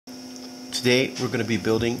Today we're going to be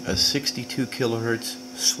building a 62 kilohertz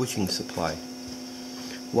switching supply.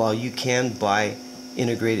 While you can buy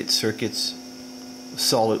integrated circuits,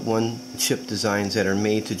 solid one chip designs that are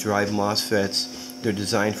made to drive MOSFETs, they're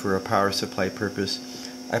designed for a power supply purpose.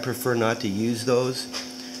 I prefer not to use those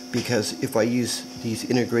because if I use these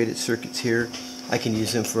integrated circuits here, I can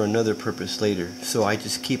use them for another purpose later. So I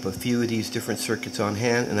just keep a few of these different circuits on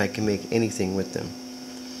hand and I can make anything with them.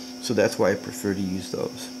 So that's why I prefer to use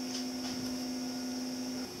those.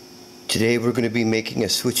 Today we're going to be making a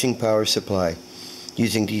switching power supply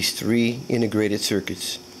using these three integrated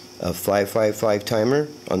circuits: a 555 timer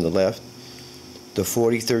on the left, the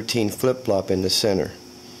 4013 flip-flop in the center,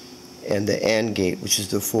 and the AND gate, which is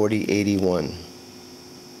the 4081.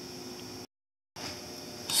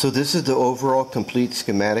 So this is the overall complete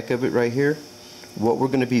schematic of it right here. What we're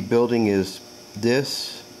going to be building is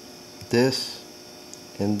this,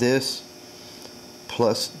 and this,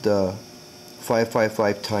 plus the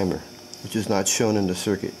 555 timer, which is not shown in the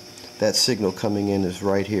circuit. That signal coming in is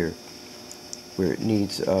right here, where it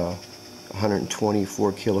needs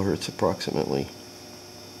 124 kilohertz approximately.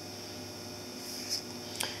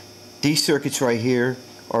 These circuits right here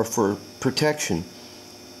are for protection.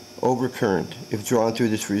 Overcurrent, if drawn through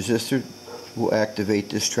this resistor, will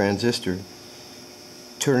activate this transistor,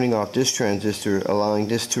 turning off this transistor, allowing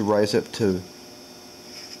this to rise up to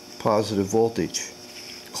positive voltage,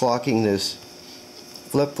 clocking this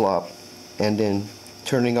flip-flop, and then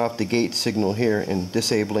turning off the gate signal here and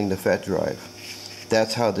disabling the FET drive.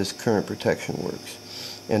 That's how this current protection works.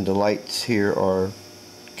 And the lights here are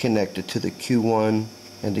connected to the Q1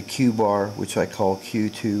 and the Q bar, which I call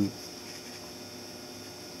Q2.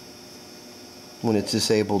 When it's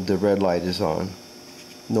disabled, the red light is on.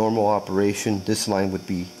 Normal operation, this line would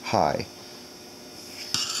be high.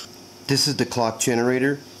 This is the clock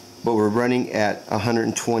generator, but we're running at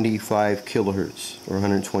 125 kilohertz or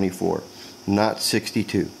 124, not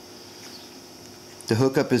 62. The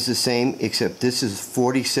hookup is the same, except this is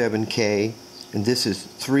 47K and this is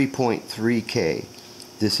 3.3K.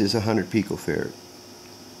 This is 100 picofarad.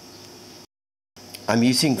 I'm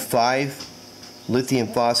using 5 lithium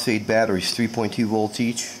phosphate batteries, 3.2 volts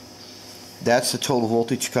each. That's the total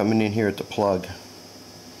voltage coming in here at the plug,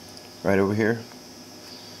 right over here.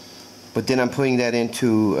 But then I'm putting that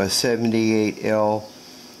into a 78L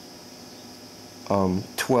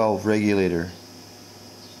 12 regulator,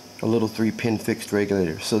 a little 3-pin fixed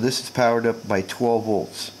regulator. So this is powered up by 12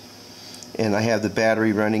 volts, and I have the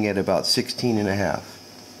battery running at about 16.5.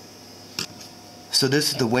 So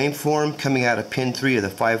this is the waveform coming out of pin 3 of the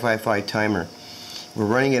 555 timer. We're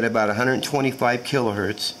running at about 125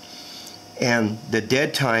 kilohertz, and the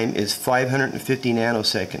dead time is 550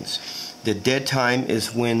 nanoseconds. The dead time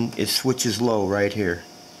is when it switches low right here.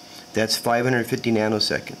 That's 550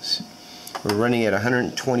 nanoseconds. We're running at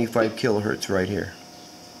 125 kilohertz right here.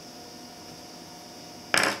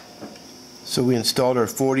 So we installed our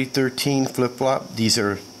 4013 flip-flop. These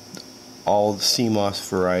are all the CMOS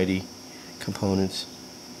variety components,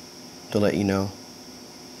 to let you know.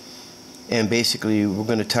 And basically we're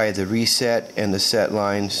going to tie the reset and the set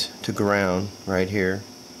lines to ground right here,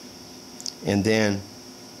 and then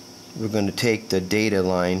we're going to take the data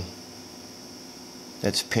line,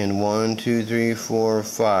 that's pin 1, 2, 3, 4,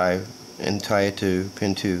 5, and tie it to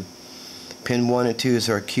pin 2. Pin 1 and 2 is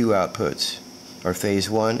our Q outputs, our phase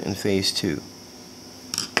 1 and phase 2.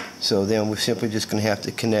 So then we're simply just going to have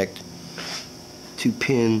to connect to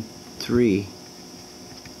pin 3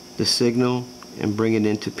 the signal and bring it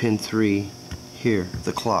into pin 3 here,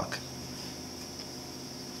 the clock.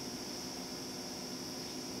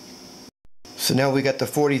 So now we got the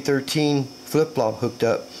 4013 flip-flop hooked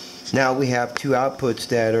up. Now we have two outputs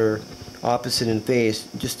that are opposite in phase,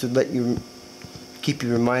 just to let you keep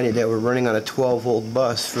you reminded that we're running on a 12 volt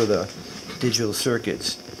bus for the digital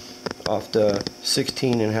circuits off the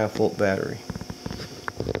 16.5 volt battery.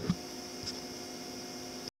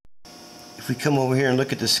 If we come over here and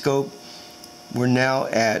look at the scope, we're now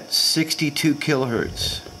at 62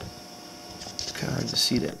 kilohertz. It's kind of hard to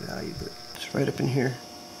see that value, but it's right up in here.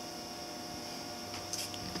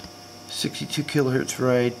 62 kilohertz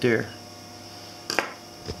right there.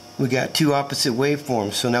 We got two opposite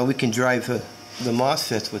waveforms, so now we can drive the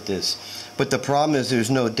MOSFETs with this. But the problem is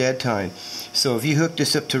there's no dead time. So if you hook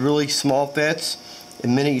this up to really small FETs, the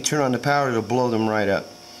minute you turn on the power, it'll blow them right up,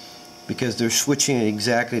 because they're switching at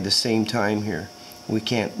exactly the same time here. We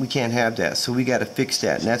can't have that, so we got to fix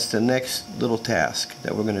that, and that's the next little task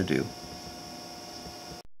that we're going to do.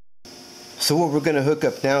 So what we're going to hook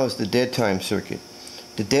up now is the dead time circuit.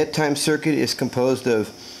 The dead time circuit is composed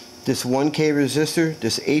of this 1K resistor,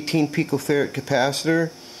 this 18 picofarad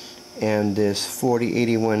capacitor, and this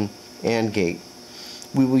 4081 AND gate.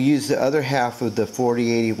 We will use the other half of the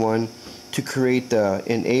 4081 to create the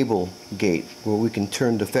enable gate, where we can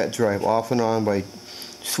turn the FET drive off and on by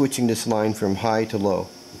switching this line from high to low.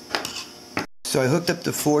 So I hooked up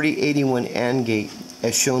the 4081 AND gate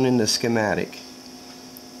as shown in the schematic,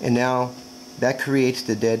 and now that creates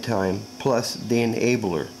the dead time plus the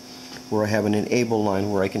enabler, where I have an enable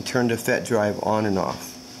line where I can turn the FET drive on and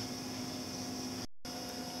off.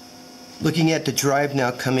 Looking at the drive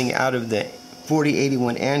now coming out of the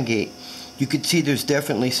 4081 AND gate, you can see there's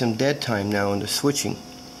definitely some dead time now in the switching.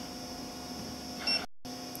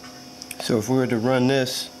 So if we were to run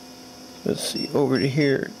this, let's see, over to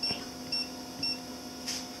here,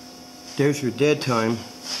 there's your dead time.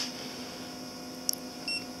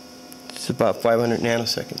 It's about 500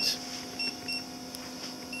 nanoseconds.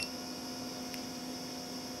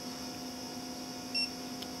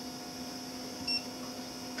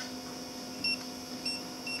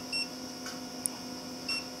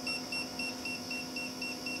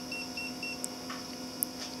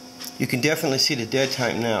 You can definitely see the dead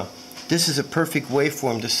time now. This is a perfect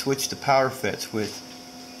waveform to switch the power FETs with.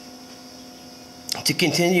 To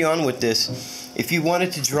continue on with this, if you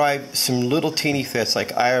wanted to drive some little teeny FETs like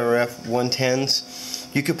IRF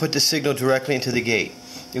 110s, you could put the signal directly into the gate.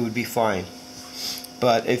 It would be fine.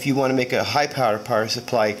 But if you want to make a high power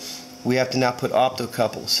supply, we have to now put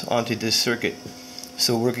optocouples onto this circuit.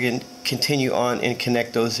 So we're going to continue on and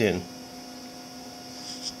connect those in.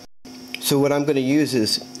 So what I'm going to use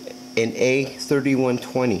is an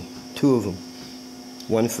A3120, two of them,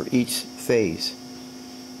 one for each phase.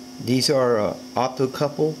 These are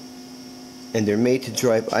Optocouple, and they're made to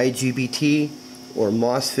drive IGBT or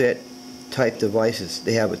MOSFET type devices.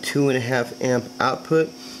 They have a 2.5 amp output,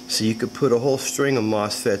 so you could put a whole string of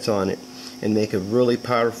MOSFETs on it and make a really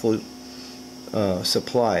powerful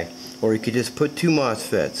supply. Or you could just put 2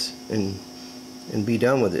 MOSFETs and be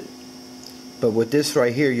done with it. But with this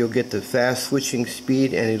right here, you'll get the fast switching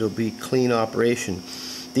speed and it'll be clean operation.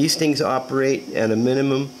 These things operate at a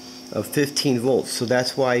minimum of 15 volts, so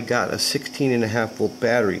that's why I got a 16.5 volt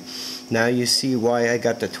battery. Now you see why I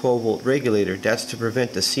got the 12 volt regulator. That's to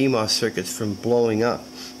prevent the CMOS circuits from blowing up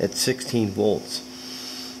at 16 volts.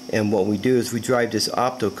 And what we do is we drive this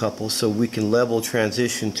optocouple so we can level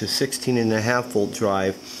transition to 16.5 volt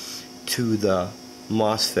drive to the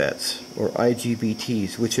MOSFETs or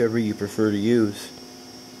IGBTs, whichever you prefer to use.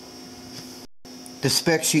 The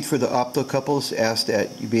spec sheet for the optocouples asks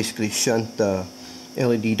that you basically shunt the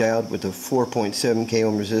LED diode with a 4.7 k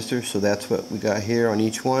ohm resistor, so that's what we got here on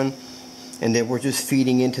each one. And then we're just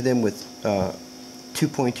feeding into them with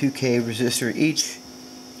 2.2 k resistor each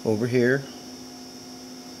over here,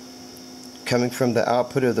 coming from the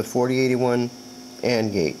output of the 4081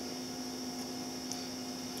 AND gate.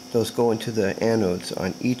 Those go into the anodes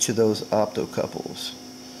on each of those optocouples.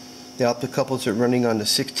 The optocouples are running on the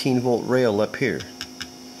 16 volt rail up here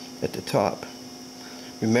at the top.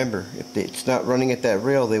 Remember, if it's not running at that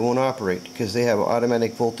rail, they won't operate because they have an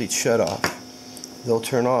automatic voltage shutoff. They'll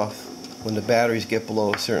turn off when the batteries get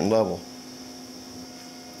below a certain level.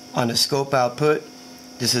 On the scope output,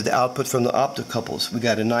 this is the output from the optocouples. We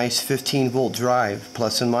got a nice 15 volt drive,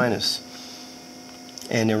 plus and minus.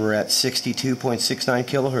 And then we're at 62.69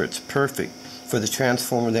 kilohertz, perfect for the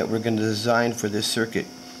transformer that we're going to design for this circuit.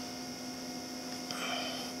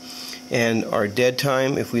 And our dead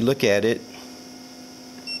time, if we look at it,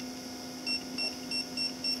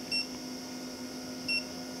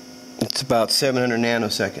 it's about 700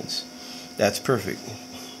 nanoseconds. That's perfect.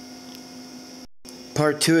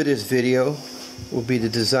 Part 2 of this video will be the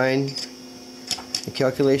design, the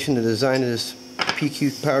calculation, the design of this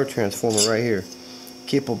PQ power transformer right here,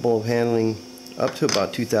 capable of handling up to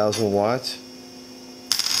about 2,000 watts.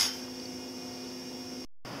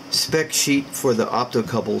 Spec sheet for the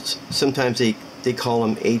optocouples. Sometimes they call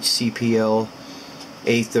them HCPL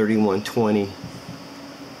A3120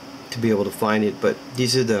 to be able to find it, but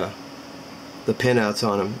these are the pinouts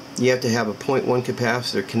on them. You have to have a 0.1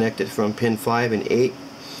 capacitor connected from pin 5 and 8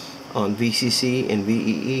 on VCC and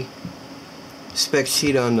VEE. Spec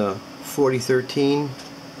sheet on the 4013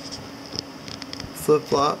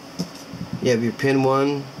 Flipflop. You have your pin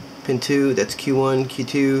 1, pin 2, that's Q1,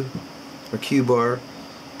 Q2, or Q bar.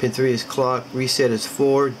 Pin 3 is clock, reset is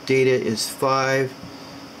 4, data is 5,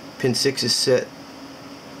 pin 6 is set,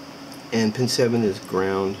 and pin 7 is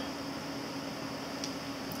ground.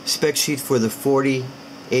 Spec sheet for the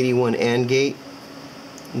 4081 AND gate.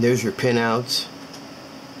 And there's your pin outs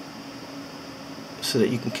so that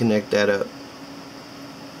you can connect that up.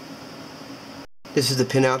 This is the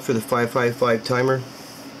pin out for the 555 timer.